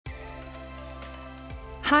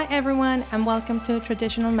Hi everyone, and welcome to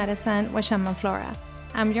Traditional Medicine with Shaman Flora.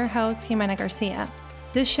 I'm your host, Jimena Garcia.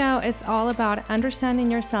 This show is all about understanding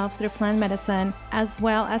yourself through plant medicine, as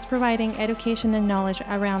well as providing education and knowledge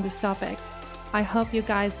around this topic. I hope you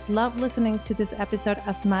guys love listening to this episode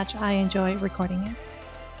as much as I enjoy recording it.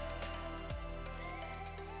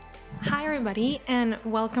 Hi everybody, and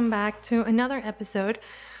welcome back to another episode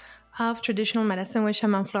of Traditional Medicine with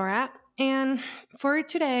Shaman Flora. And for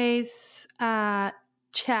today's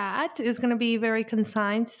chat is going to be very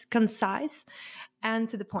concise and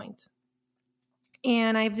to the point.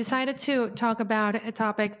 And I've decided to talk about a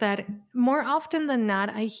topic that more often than not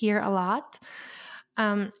I hear a lot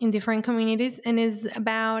in different communities, and is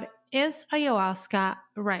about, is ayahuasca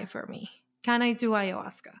right for me? Can I do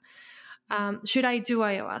ayahuasca? Should I do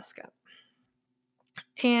ayahuasca?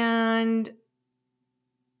 And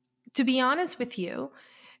to be honest with you,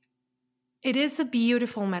 it is a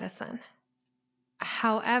beautiful medicine.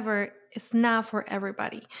 However, it's not for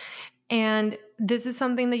everybody. And this is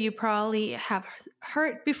something that you probably have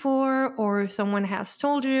heard before or someone has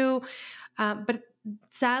told you. But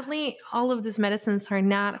sadly, all of these medicines are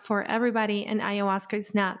not for everybody, and ayahuasca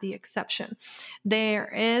is not the exception.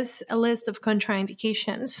 There is a list of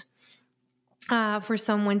contraindications for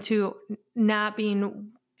someone to not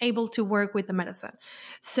being able to work with the medicine.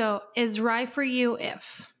 So it's right for you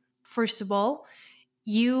if, first of all,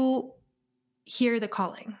 you hear the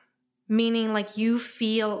calling, meaning like you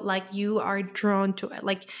feel like you are drawn to it,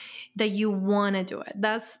 like that you want to do it.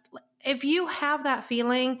 That's, if you have that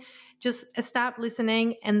feeling, just stop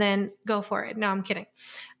listening and then go for it. No, I'm kidding.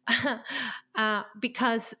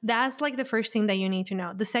 Because that's like the first thing that you need to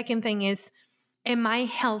know. The second thing is, am I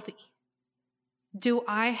healthy? Do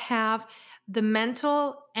I have the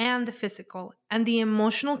mental and the physical and the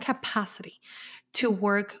emotional capacity to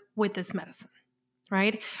work with this medicine?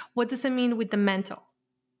 Right? What does it mean with the mental?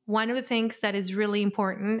 One of the things that is really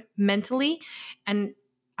important mentally, and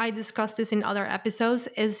I discussed this in other episodes,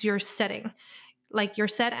 is your setting. Like your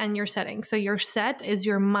set and your setting. So your set is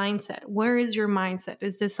your mindset. Where is your mindset?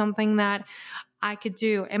 Is this something that I could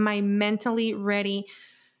do? Am I mentally ready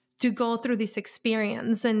to go through this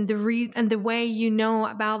experience? And the way you know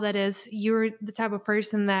about that is you're the type of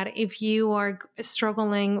person that if you are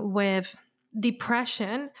struggling with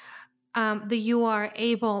depression, that you are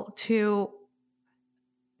able to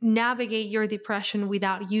navigate your depression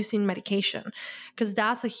without using medication, because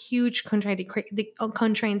that's a huge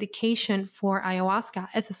contraindication for ayahuasca,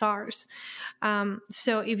 SSRs.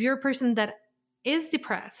 So if you're a person that is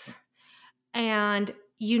depressed and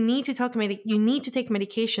you need to take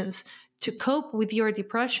medications to cope with your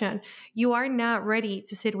depression, you are not ready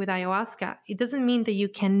to sit with ayahuasca. It doesn't mean that you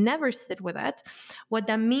can never sit with it. What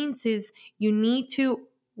that means is you need to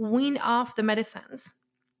wean off the medicines.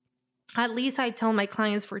 At least I tell my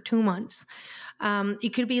clients for 2 months.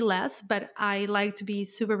 It could be less, but I like to be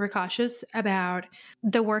super precautious about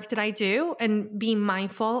the work that I do and be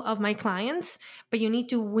mindful of my clients. But you need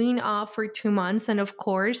to wean off for 2 months. And of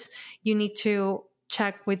course, you need to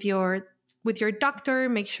check with your doctor,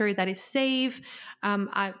 make sure that it's safe.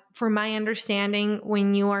 For my understanding,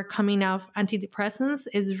 when you are coming off antidepressants,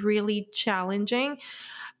 is really challenging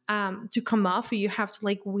to come off. You have to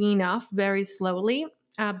like wean off very slowly.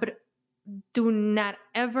 But do not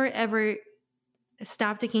ever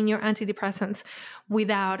stop taking your antidepressants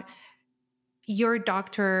without your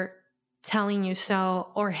doctor telling you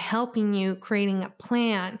so or helping you creating a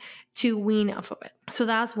plan to wean off of it. So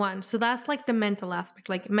that's one. So that's like the mental aspect.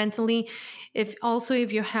 Like mentally, if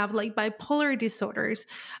you have like bipolar disorders,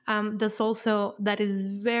 that is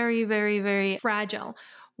very, very, very fragile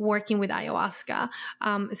working with ayahuasca.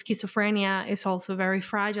 Schizophrenia is also very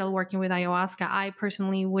fragile working with ayahuasca. I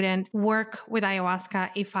personally wouldn't work with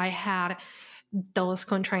ayahuasca if I had those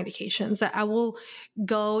contraindications. I will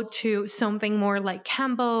go to something more like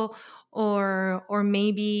Kambo or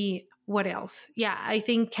maybe what else? Yeah, I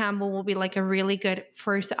think Kambo will be like a really good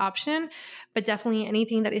first option, but definitely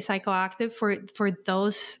anything that is psychoactive for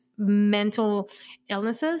those mental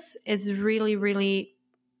illnesses is really, really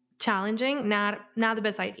challenging, not the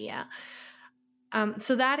best idea.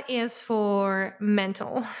 So that is for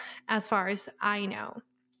mental, as far as I know.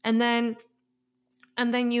 And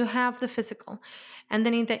then you have the physical. And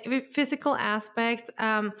then in the physical aspect,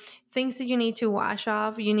 things that you need to wash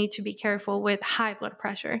off, you need to be careful with high blood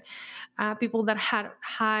pressure. People that had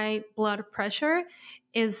high blood pressure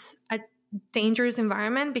is a dangerous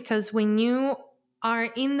environment, because when you are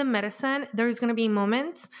in the medicine, there's going to be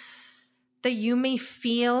moments that you may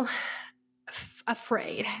feel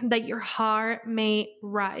afraid, that your heart may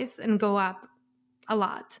rise and go up a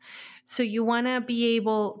lot. So you want to be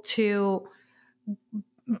able to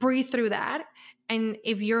breathe through that. And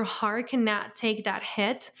if your heart cannot take that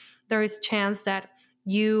hit, there is a chance that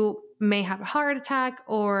you may have a heart attack,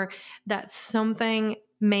 or that something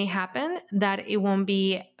may happen that it won't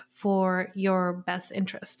be for your best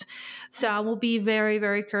interest. So I will be very,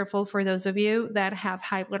 very careful for those of you that have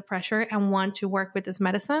high blood pressure and want to work with this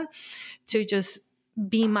medicine, to just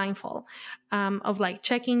be mindful of like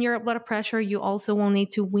checking your blood pressure. You also will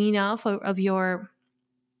need to wean off of your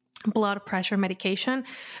blood pressure medication.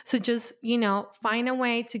 So just, find a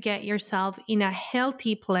way to get yourself in a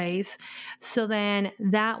healthy place. So then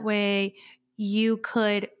that way you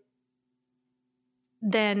could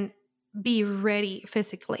then be ready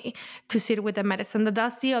physically to sit with the medicine.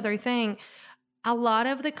 That's the other thing. A lot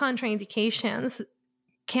of the contraindications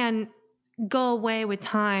can go away with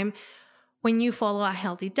time when you follow a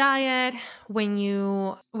healthy diet, when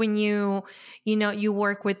you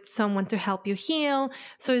work with someone to help you heal.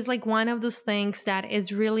 So it's like one of those things that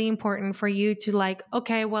is really important for you to like,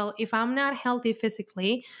 okay, well, if I'm not healthy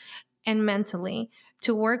physically and mentally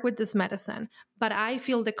to work with this medicine, but I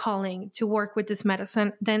feel the calling to work with this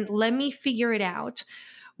medicine, then let me figure it out.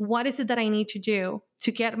 What is it that I need to do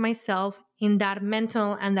to get myself in that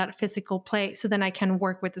mental and that physical place so then I can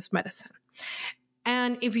work with this medicine?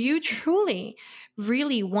 And if you truly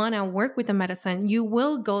really want to work with the medicine, you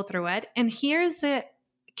will go through it. And here's the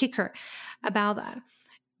kicker about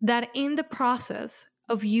that in the process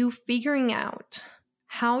of you figuring out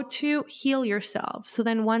how to heal yourself, so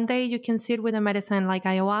then one day you can sit with a medicine like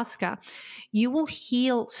ayahuasca, you will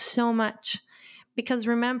heal so much. Because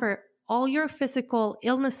remember, all your physical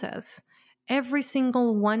illnesses, every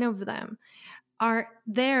single one of them are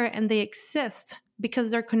there, and they exist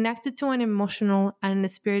because they're connected to an emotional and a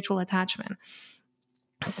spiritual attachment.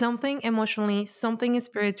 Something emotionally, something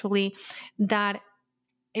spiritually that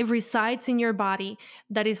it resides in your body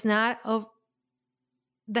that is not of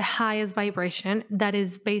the highest vibration, that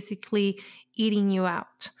is basically eating you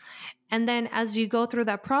out. And then as you go through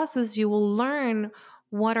that process, you will learn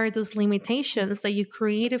what are those limitations that you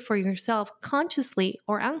created for yourself consciously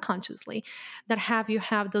or unconsciously that have you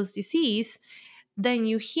have those disease. Then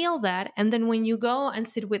you heal that. And then when you go and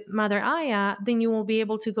sit with Mother Aya, then you will be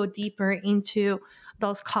able to go deeper into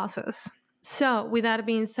those causes. So with that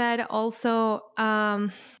being said, also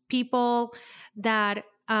people that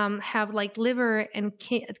have like liver and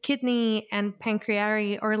kidney and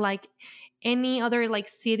pancreatic or like any other like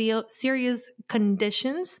serious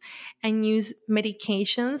conditions and use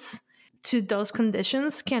medications to those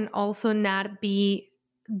conditions can also not be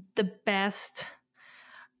the best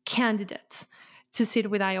candidates to sit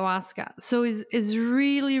with ayahuasca. So it's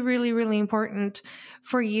really, really, really important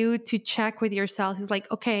for you to check with yourself. It's like,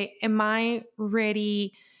 okay, am I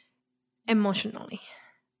ready emotionally,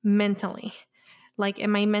 mentally? Like,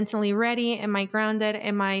 am I mentally ready? Am I grounded?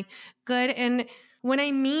 Am I good? And what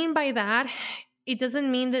I mean by that, it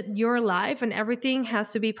doesn't mean that your life and everything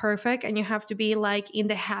has to be perfect and you have to be like in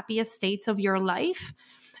the happiest states of your life.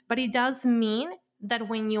 But it does mean that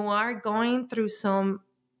when you are going through some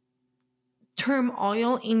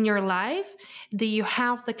turmoil in your life, that you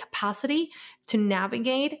have the capacity to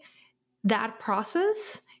navigate that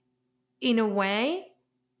process in a way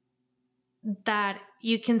that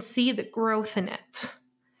you can see the growth in it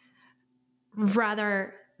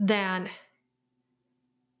rather than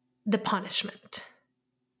the punishment,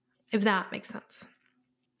 if that makes sense.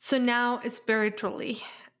 So now spiritually,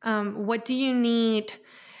 what do you need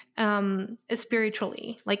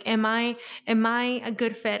spiritually? Like, am I a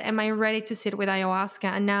good fit? Am I ready to sit with ayahuasca?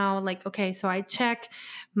 And now, like, okay, so I check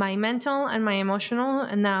my mental and my emotional,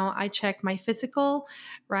 and now I check my physical,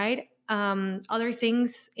 right? Other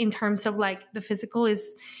things in terms of like the physical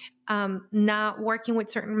is not working with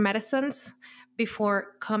certain medicines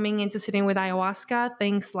before coming into sitting with ayahuasca.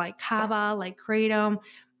 Things like kava, like kratom,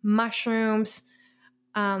 mushrooms,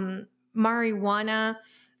 marijuana,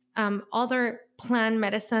 other plant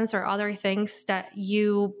medicines or other things that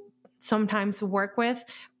you sometimes work with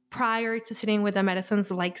prior to sitting with the medicines,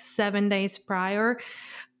 like 7 days prior,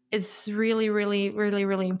 is really, really, really,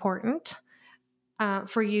 really important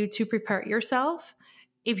for you to prepare yourself.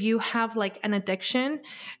 If you have like an addiction,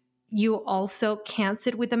 you also can't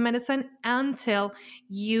sit with the medicine until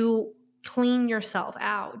you clean yourself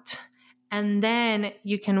out, and then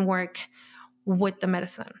you can work with the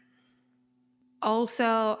medicine.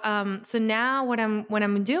 Also, so now what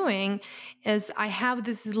I'm doing is I have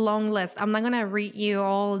this long list. I'm not gonna read you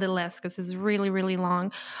all the list because it's really, really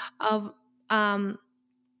long, of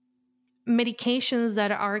medications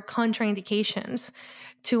that are contraindications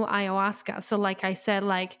to ayahuasca. So like I said,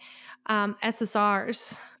 like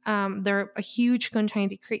SSRs, they're a huge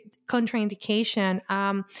contraindication.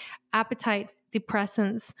 Appetite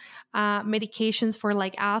depressants, medications for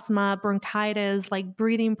like asthma, bronchitis, like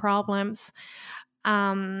breathing problems,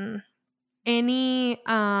 any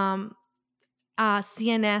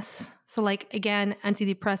CNS. So like, again,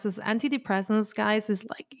 antidepressants, guys, is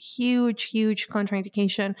like huge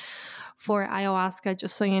contraindication for ayahuasca,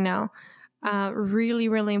 just so you know. Really,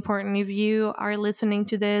 really important. If you are listening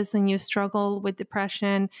to this and you struggle with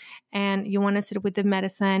depression and you want to sit with the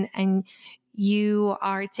medicine and you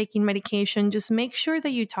are taking medication, just make sure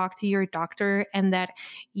that you talk to your doctor and that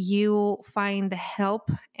you find the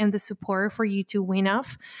help and the support for you to wean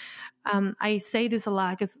off. I say this a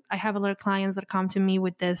lot because I have a lot of clients that come to me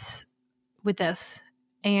with this,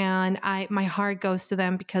 and my heart goes to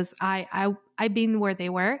them because I've been where they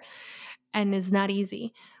were, and it's not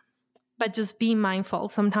easy. But just be mindful.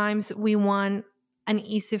 Sometimes we want an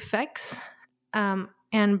easy fix,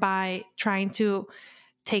 and by trying to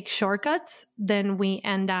take shortcuts, then we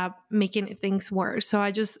end up making things worse. So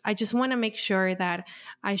I just want to make sure that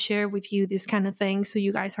I share with you this kind of thing so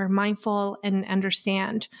you guys are mindful and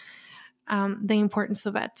understand the importance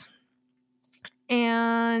of it.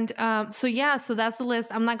 And so that's the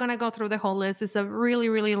list. I'm not going to go through the whole list. It's a really,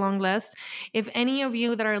 really long list. If any of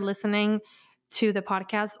you that are listening to the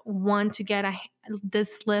podcast want to get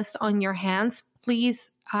this list on your hands,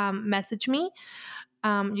 please message me.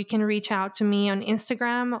 You can reach out to me on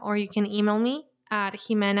Instagram, or you can email me at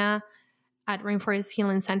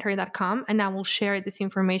Jimena@rainforesthealingcenter.com, and I will share this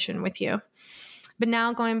information with you. But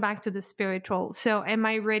now going back to the spiritual. So am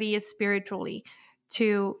I ready spiritually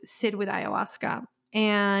to sit with ayahuasca?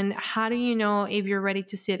 And how do you know if you're ready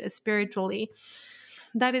to sit spiritually?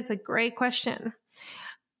 That is a great question.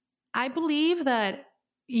 I believe that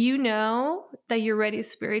you know that you're ready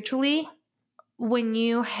spiritually when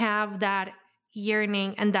you have that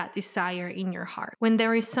yearning and that desire in your heart. When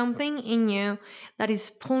there is something in you that is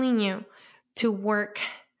pulling you to work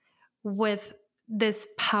with this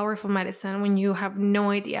powerful medicine when you have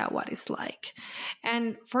no idea what it's like.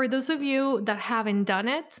 And for those of you that haven't done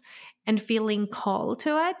it and feeling called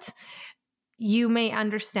to it, you may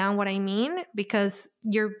understand what I mean, because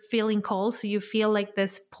you're feeling called. So you feel like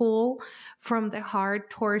this pull from the heart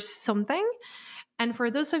towards something. And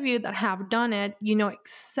for those of you that have done it, you know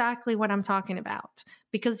exactly what I'm talking about,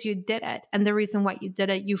 because you did it. And the reason why you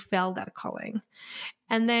did it, you felt that calling.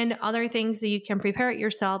 And then other things that you can prepare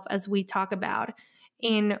yourself, as we talk about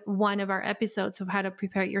in one of our episodes of how to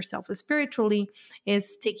prepare yourself spiritually,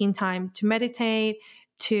 is taking time to meditate,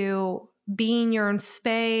 to be in your own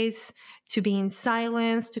space, to be in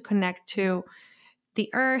silence, to connect to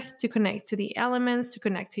the earth, to connect to the elements, to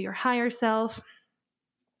connect to your higher self.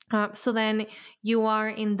 So then you are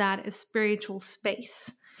in that spiritual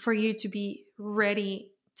space for you to be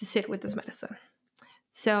ready to sit with this medicine.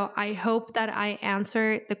 So I hope that I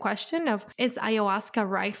answered the question of, is ayahuasca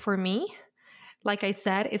right for me? Like I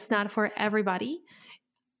said, it's not for everybody.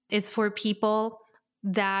 It's for people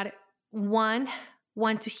that, one,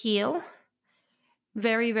 want to heal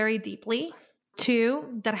very, very deeply.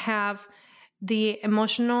 Two, that have the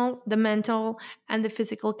emotional, the mental, and the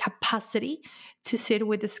physical capacity to sit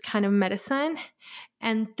with this kind of medicine.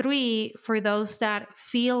 And three, for those that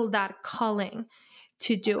feel that calling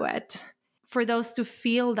to do it. For those to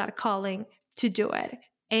feel that calling to do it.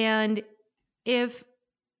 And if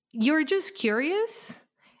you're just curious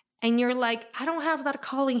and you're like, I don't have that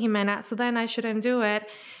calling, Jimena, so then I shouldn't do it.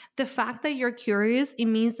 The fact that you're curious, it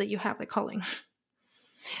means that you have the calling.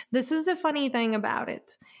 This is the funny thing about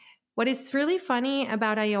it. What is really funny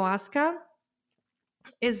about ayahuasca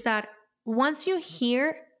is that once you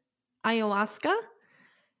hear ayahuasca,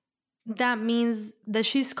 that means that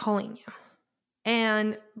she's calling you.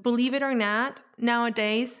 And believe it or not,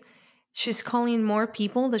 nowadays, she's calling more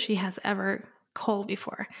people than she has ever called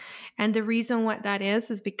before. And the reason what that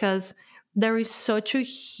is because there is such a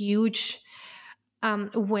huge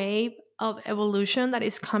wave of evolution that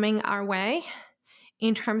is coming our way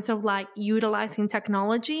in terms of like utilizing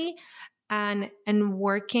technology and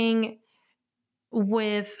working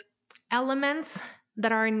with elements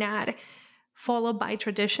that are not followed by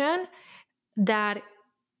tradition, that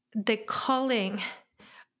the calling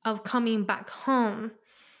of coming back home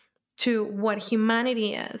to what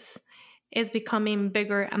humanity is becoming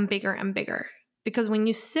bigger and bigger and bigger. Because when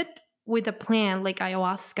you sit with a plant like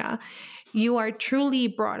ayahuasca, you are truly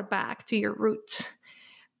brought back to your roots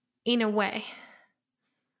in a way.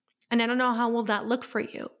 And I don't know how will that look for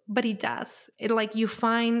you, but it does. It like you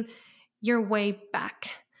find your way back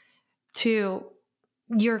to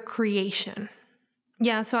your creation,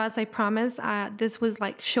 Yeah, so as I promised, this was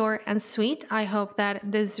like short and sweet. I hope that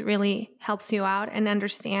this really helps you out and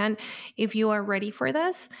understand if you are ready for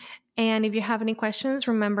this. And if you have any questions,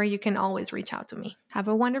 remember you can always reach out to me. Have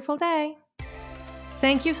a wonderful day.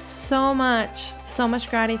 Thank you so much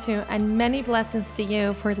gratitude and many blessings to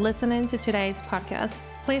you for listening to today's podcast.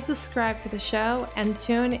 Please subscribe to the show and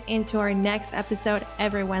tune into our next episode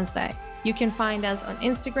every Wednesday. You can find us on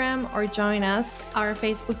Instagram or join us, our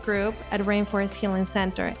Facebook group at Rainforest Healing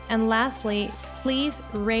Center. And lastly, please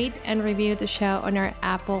rate and review the show on our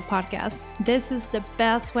Apple podcast. This is the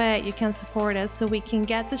best way you can support us so we can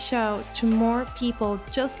get the show to more people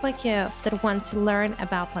just like you that want to learn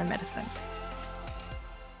about plant medicine.